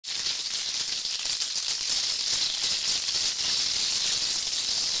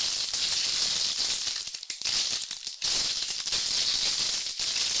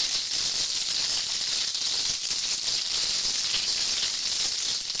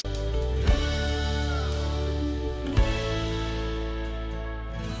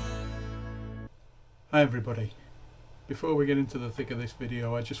Hi everybody. Before we get into the thick of this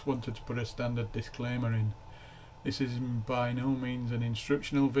video, I just wanted to put a standard disclaimer in. This is by no means an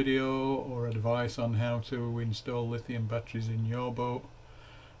instructional video or advice on how to install lithium batteries in your boat.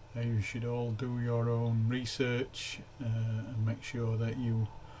 You should all do your own research and make sure that you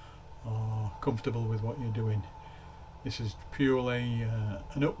are comfortable with what you're doing. This is purely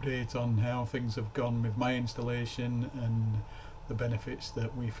an update on how things have gone with my installation and the benefits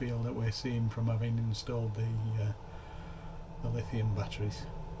that we feel that we're seeing from having installed the lithium batteries.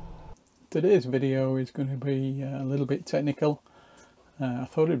 Today's video is going to be a little bit technical. I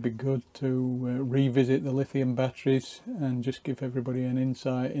thought it'd be good to revisit the lithium batteries and just give everybody an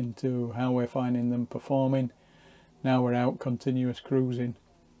insight into how we're finding them performing now we're out continuous cruising.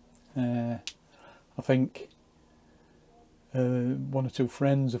 I think one or two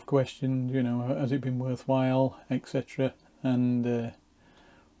friends have questioned, you know, has it been worthwhile, etc. And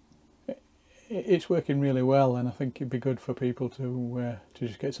it's working really well, and I think it'd be good for people to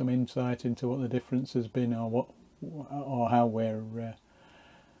just get some insight into what the difference has been, or how we're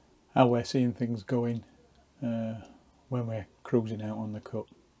seeing things going when we're cruising out on the cut.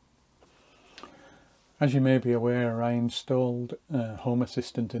 As you may be aware, I installed Home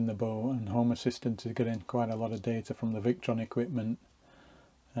Assistant in the boat, and Home Assistant is getting quite a lot of data from the Victron equipment,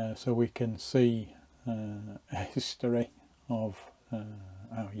 so we can see a history of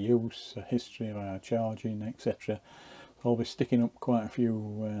our use, a history of our charging, etc. So I'll be sticking up quite a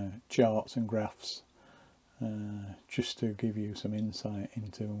few charts and graphs just to give you some insight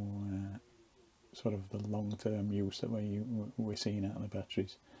into sort of the long-term use that we're seeing out of the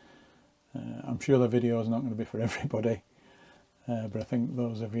batteries. I'm sure the video is not going to be for everybody, but I think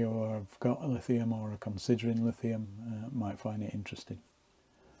those of you who have got lithium or are considering lithium might find it interesting.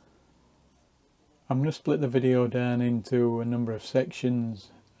 I'm going to split the video down into a number of sections,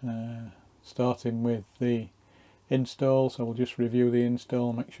 starting with the install. So we'll just review the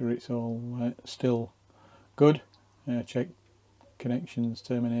install, make sure it's all still good, check connections,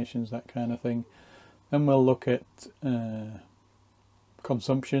 terminations, that kind of thing. Then we'll look at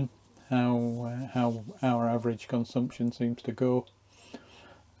consumption, how our average consumption seems to go,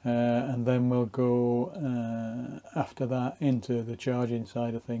 and then we'll go after that into the charging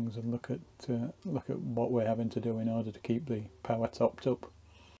side of things and look at what we're having to do in order to keep the power topped up.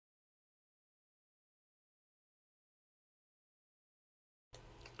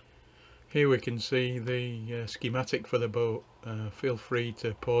 Here we can see the schematic for the boat. Feel free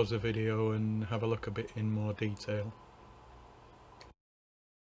to pause the video and have a look a bit in more detail.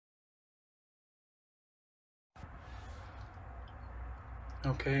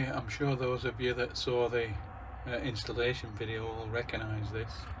 Okay, I'm sure those of you that saw the installation video will recognise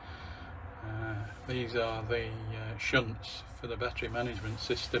this. These are the shunts for the battery management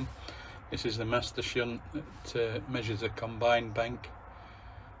system. This is the master shunt that measures a combined bank.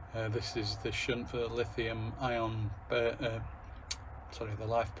 This is the shunt for the lithium ion, the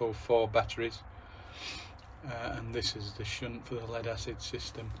LiFePO 4 batteries, and this is the shunt for the lead acid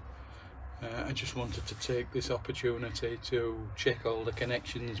system. I just wanted to take this opportunity to check all the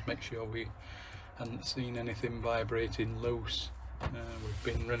connections, make sure we hadn't seen anything vibrating loose.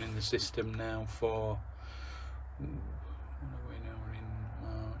 We've been running the system now for, we're in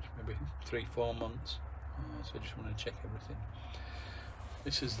March, maybe 3-4 months, so I just want to check everything.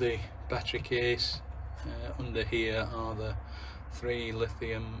 This is the battery case. Under here are the 3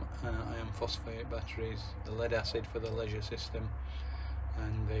 lithium iron phosphate batteries, the lead acid for the leisure system,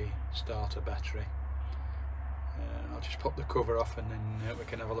 and the starter battery. I'll just pop the cover off and then we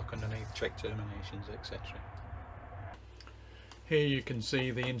can have a look underneath, check terminations, etc. Here you can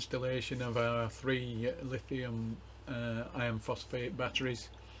see the installation of our 3 lithium iron phosphate batteries,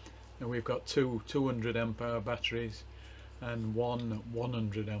 and we've got 2 200 amp hour batteries and 1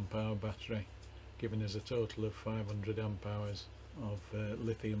 100 amp hour battery, giving us a total of 500 amp hours of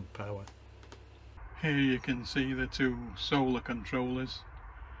lithium power. Here you can see the 2 solar controllers,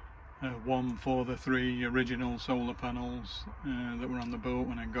 one for the 3 original solar panels that were on the boat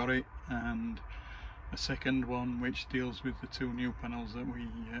when I got it, and a second one which deals with the 2 new panels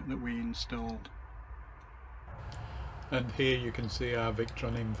that we installed. And here you can see our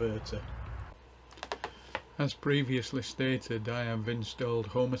Victron inverter. As previously stated, I have installed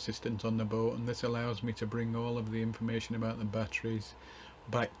Home Assistant on the boat, and this allows me to bring all of the information about the batteries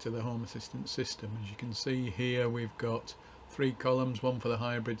back to the Home Assistant system. As you can see here, we've got 3 columns, one for the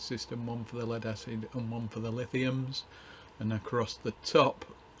hybrid system, one for the lead acid and one for the lithiums, and across the top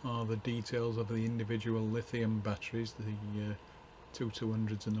are the details of the individual lithium batteries, the 2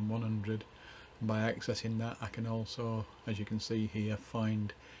 200s and the 100. And by accessing that, I can also, as you can see here,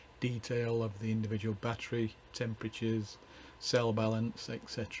 find detail of the individual battery, temperatures, cell balance,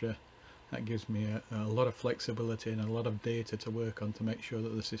 etc. That gives me a lot of flexibility and a lot of data to work on to make sure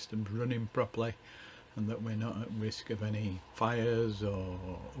that the system's running properly and that we're not at risk of any fires or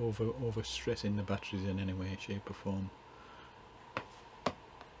over stressing the batteries in any way, shape or form.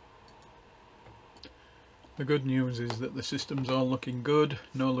 The good news is that the system's all looking good,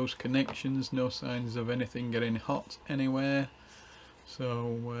 no loose connections, no signs of anything getting hot anywhere.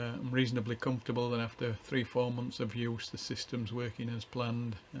 So I'm reasonably comfortable that after 3-4 months of use the system's working as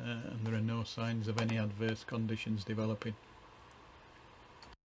planned, and there are no signs of any adverse conditions developing.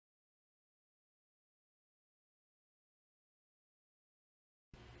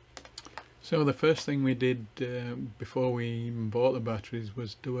 So the first thing we did before we even bought the batteries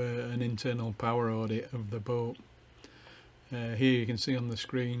was do an internal power audit of the boat. Here you can see on the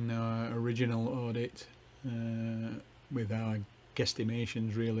screen our original audit with our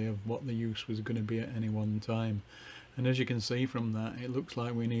guesstimations really of what the use was going to be at any one time, and as you can see from that, it looks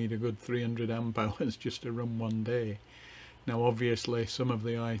like we need a good 300 amp hours just to run one day. Now obviously some of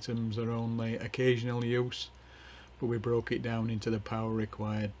the items are only occasional use, but we broke it down into the power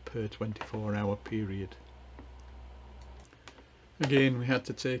required per 24-hour period. Again, we had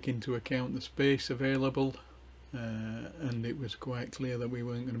to take into account the space available, and it was quite clear that we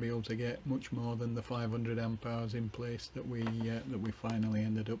weren't going to be able to get much more than the 500 amp hours in place that we finally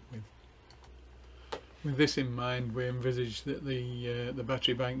ended up with. With this in mind, we envisaged that the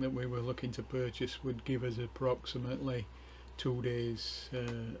battery bank that we were looking to purchase would give us approximately 2 days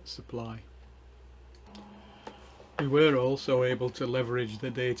supply. We were also able to leverage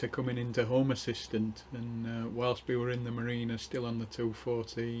the data coming into Home Assistant, and whilst we were in the marina still on the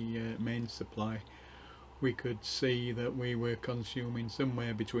 240 main supply, we could see that we were consuming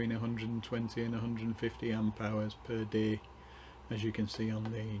somewhere between 120 and 150 amp hours per day, as you can see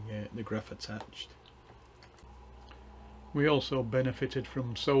on the graph attached. We also benefited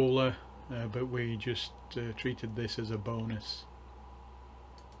from solar, but we just treated this as a bonus.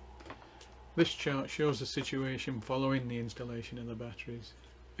 This chart shows the situation following the installation of the batteries.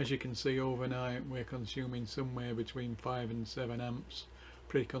 As you can see, overnight we're consuming somewhere between 5 and 7 amps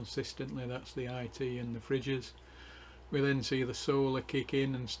pretty consistently. That's the IT and the fridges. We then see the solar kick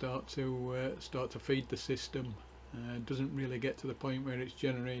in and start to feed the system. It doesn't really get to the point where it's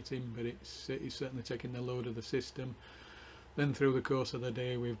generating, but it's certainly taking the load of the system. Then through the course of the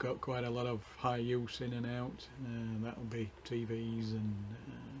day we've got quite a lot of high use in and out, that'll be TVs and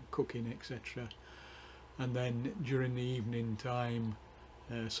cooking, etc. And then during the evening time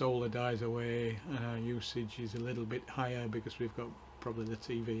solar dies away and our usage is a little bit higher because we've got probably the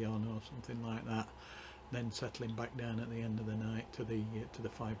TV on or something like that, then settling back down at the end of the night to the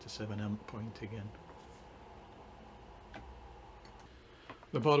 5 to 7 amp point again.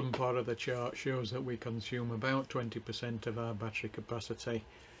 The bottom part of the chart shows that we consume about 20% of our battery capacity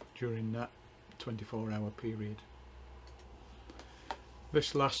during that 24-hour period.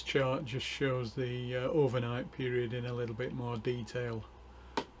 This last chart just shows the overnight period in a little bit more detail.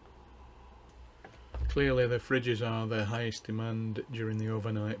 Clearly the fridges are the highest demand during the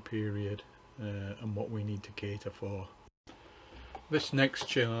overnight period, and what we need to cater for. This next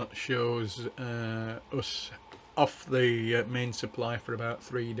chart shows us off the main supply for about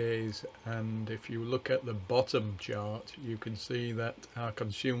 3 days, and if you look at the bottom chart you can see that our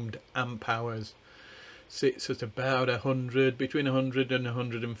consumed amp hours sits at about 100, between 100 and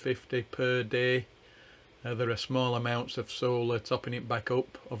 150 per day. There are small amounts of solar topping it back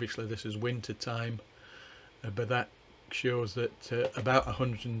up. Obviously this is winter time, but that shows that about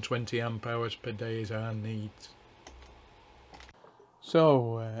 120 amp hours per day is our needs.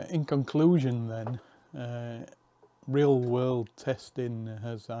 So in conclusion then, real world testing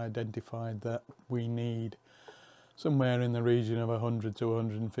has identified that we need somewhere in the region of 100 to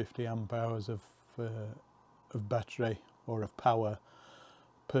 150 amp hours of battery or of power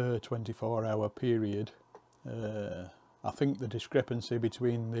per 24-hour period. I think the discrepancy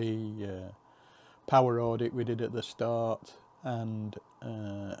between the power audit we did at the start and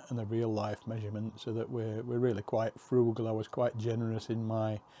the real life measurement, so that we're really quite frugal. I was quite generous in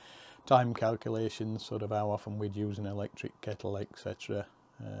my time calculations, sort of how often we'd use an electric kettle, etc.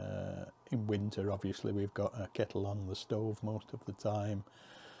 In winter obviously we've got a kettle on the stove most of the time,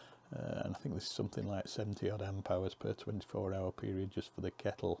 and I think this is something like 70 odd amp hours per 24-hour period just for the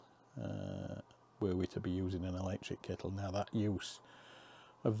kettle, were we to be using an electric kettle. Now that use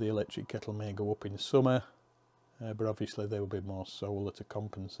of the electric kettle may go up in summer, but obviously there will be more solar to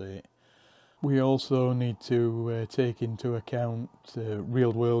compensate. We also need to take into account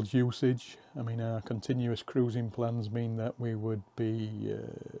real world usage. I mean, our continuous cruising plans mean that we would be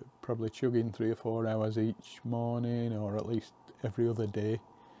probably chugging 3 or 4 hours each morning, or at least every other day.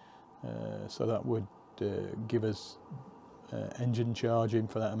 So that would give us engine charging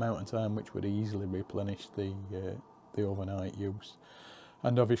for that amount of time, which would easily replenish the overnight use.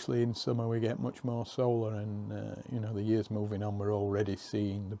 And obviously in summer we get much more solar, and you know, the years moving on, we're already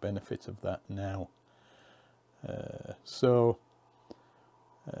seeing the benefit of that now. So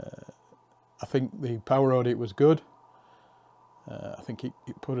I think the power audit was good. I think it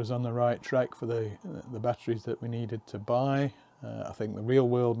put us on the right track for the batteries that we needed to buy. I think the real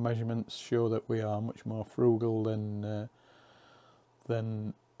world measurements show that we are much more frugal than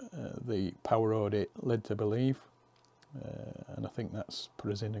the power audit led to believe, and I think that's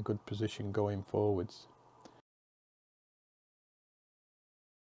put us in a good position going forwards.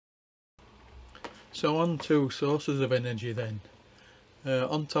 So on to sources of energy then.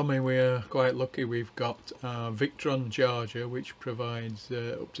 On TOMMi we are quite lucky. We've got our Victron charger, which provides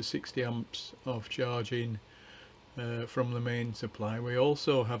up to 60 amps of charging from the main supply. We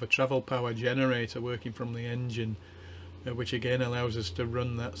also have a travel power generator working from the engine, which again allows us to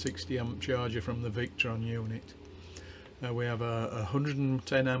run that 60 amp charger from the Victron unit. We have a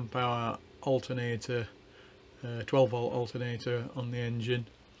 110 amp hour alternator, 12 volt alternator on the engine.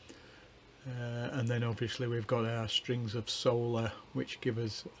 And then obviously we've got our strings of solar, which give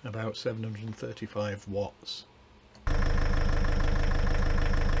us about 735 watts.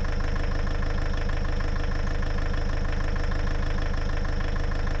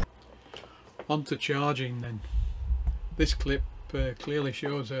 On to charging then. This clip clearly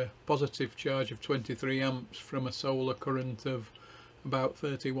shows a positive charge of 23 amps from a solar current of about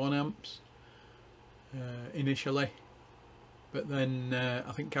 31 amps initially. But then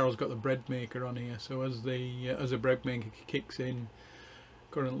I think Carol's got the bread maker on here, so as the bread maker kicks in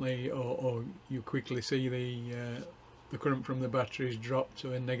currently, or you quickly see the current from the batteries drop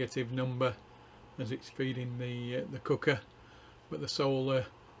to a negative number as it's feeding the cooker, but the solar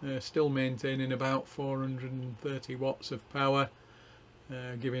still maintaining about 430 watts of power,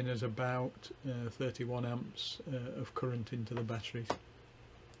 giving us about 31 amps of current into the batteries.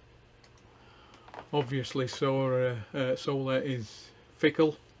 Obviously solar is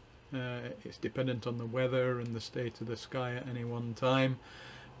fickle. It's dependent on the weather and the state of the sky at any one time,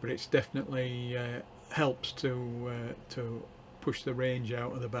 but it's definitely helps to push the range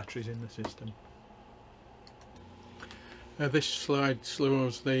out of the batteries in the system. This slide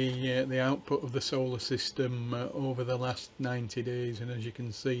shows the output of the solar system over the last 90 days, and as you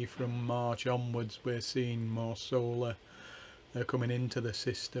can see from March onwards we're seeing more solar coming into the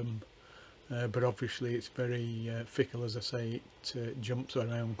system. But obviously it's very fickle, as I say. It jumps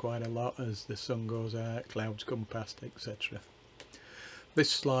around quite a lot as the sun goes out, clouds come past, etc. This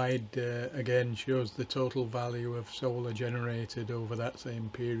slide again shows the total value of solar generated over that same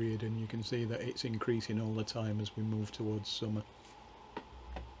period, and you can see that it's increasing all the time as we move towards summer.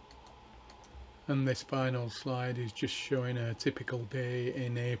 And this final slide is just showing a typical day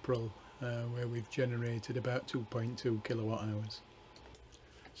in April where we've generated about 2.2 kilowatt hours.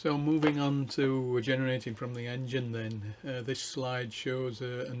 So moving on to generating from the engine then, this slide shows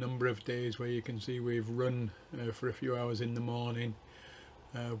a number of days where you can see we've run for a few hours in the morning.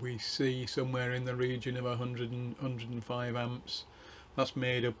 We see somewhere in the region of 105 amps. That's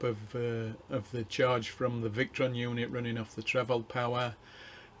made up of the charge from the Victron unit running off the travel power,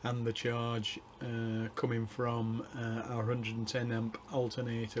 and the charge coming from our 110 amp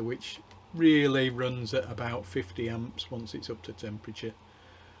alternator, which really runs at about 50 amps once it's up to temperature.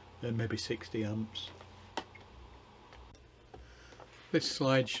 Maybe 60 amps. This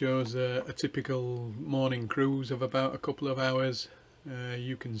slide shows a typical morning cruise of about a couple of hours.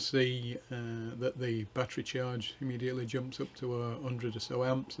 You can see that the battery charge immediately jumps up to 100 or so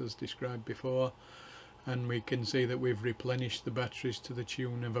amps as described before, and we can see that we've replenished the batteries to the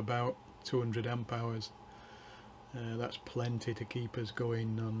tune of about 200 amp hours. That's plenty to keep us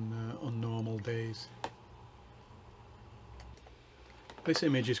going on normal days. This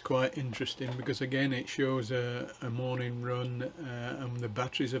image is quite interesting because again it shows a morning run and the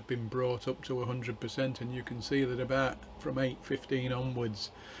batteries have been brought up to 100%, and you can see that about from 8:15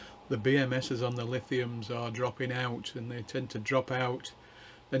 onwards the BMSs on the lithiums are dropping out, and they tend to drop out,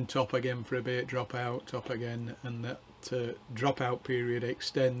 then top again for a bit, drop out, top again, and that dropout period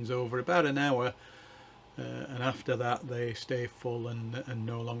extends over about an hour, and after that they stay full and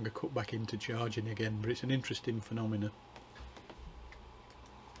no longer cut back into charging again. But it's an interesting phenomenon.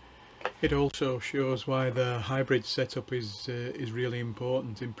 It also shows why the hybrid setup is really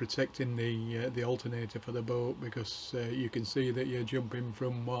important in protecting the alternator for the boat, because you can see that you're jumping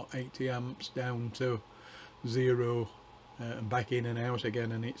from what, 80 amps down to 0 and back in and out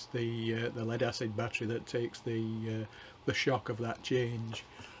again, and it's the lead acid battery that takes the shock of that change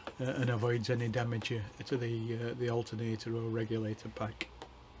and avoids any damage to the alternator or regulator pack.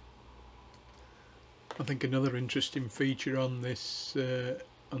 I think another interesting feature on this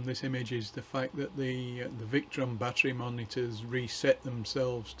image is the fact that the Victron battery monitors reset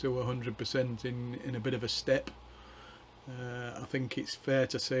themselves to 100% in a bit of a step. I think it's fair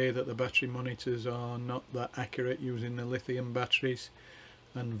to say that the battery monitors are not that accurate using the lithium batteries,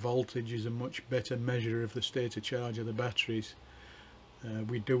 and voltage is a much better measure of the state of charge of the batteries.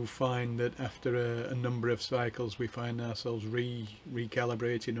 We do find that after a number of cycles we find ourselves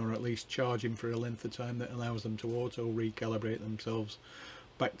recalibrating, or at least charging for a length of time that allows them to auto recalibrate themselves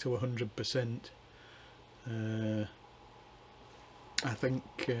back to 100%. I think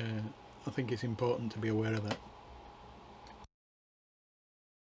it's important to be aware of that.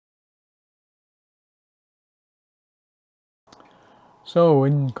 So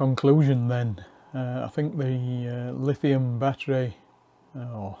in conclusion then, I think the lithium battery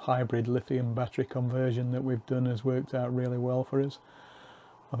or hybrid lithium battery conversion that we've done has worked out really well for us.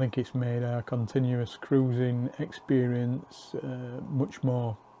 I think it's made our continuous cruising experience much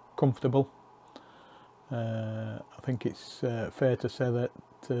more comfortable. I think it's fair to say that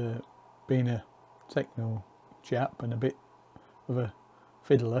being a techno chap and a bit of a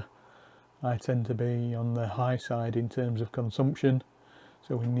fiddler, I tend to be on the high side in terms of consumption,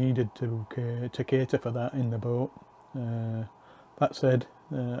 so we needed to cater for that in the boat. That said,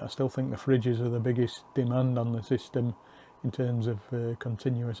 I still think the fridges are the biggest demand on the system in terms of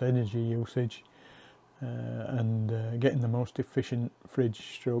continuous energy usage, and getting the most efficient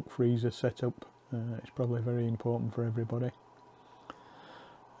fridge stroke freezer setup is probably very important for everybody.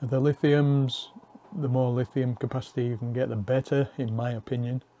 The lithiums, the more lithium capacity you can get, the better, in my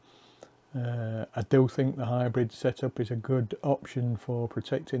opinion. I do think the hybrid setup is a good option for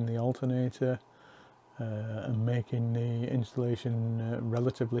protecting the alternator and making the installation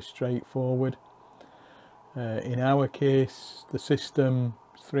relatively straightforward. In our case, the system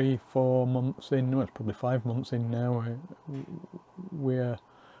 3-4 months in, well, it's probably 5 months in now, we've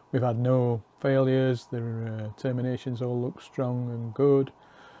had no failures. The terminations all look strong and good.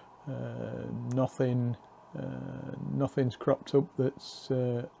 Nothing's cropped up that's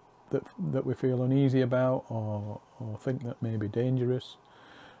that we feel uneasy about or think that may be dangerous.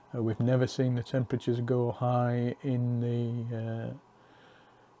 We've never seen the temperatures go high in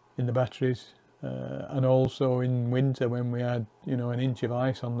the batteries, and also in winter when we had, you know, an inch of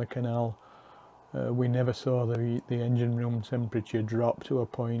ice on the canal, we never saw the engine room temperature drop to a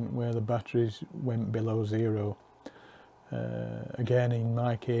point where the batteries went below zero. Again, in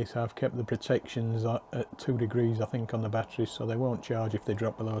my case, I've kept the protections at 2 degrees, I think, on the batteries, so they won't charge if they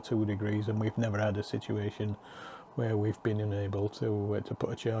drop below 2 degrees, and we've never had a situation where we've been unable to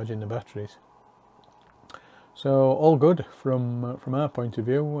put a charge in the batteries. So all good from our point of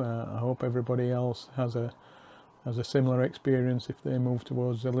view. I hope everybody else has a similar experience if they move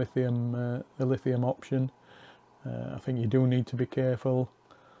towards the lithium option. I think you do need to be careful.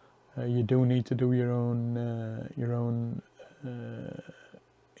 You do need to do your own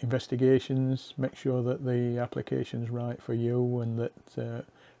investigations. Make sure that the application's right for you and that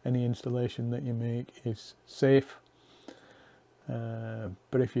any installation that you make is safe.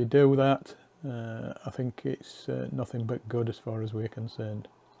 But if you do that, I think it's nothing but good as far as we're concerned.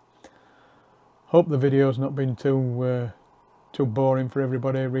 Hope the video's not been too boring for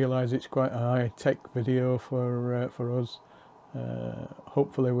everybody. I realise it's quite a high-tech video for us.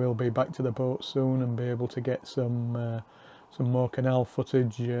 Hopefully we'll be back to the boat soon and be able to get some more canal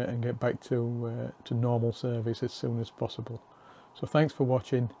footage and get back to normal service as soon as possible. So thanks for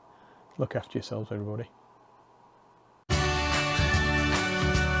watching. Look after yourselves, everybody.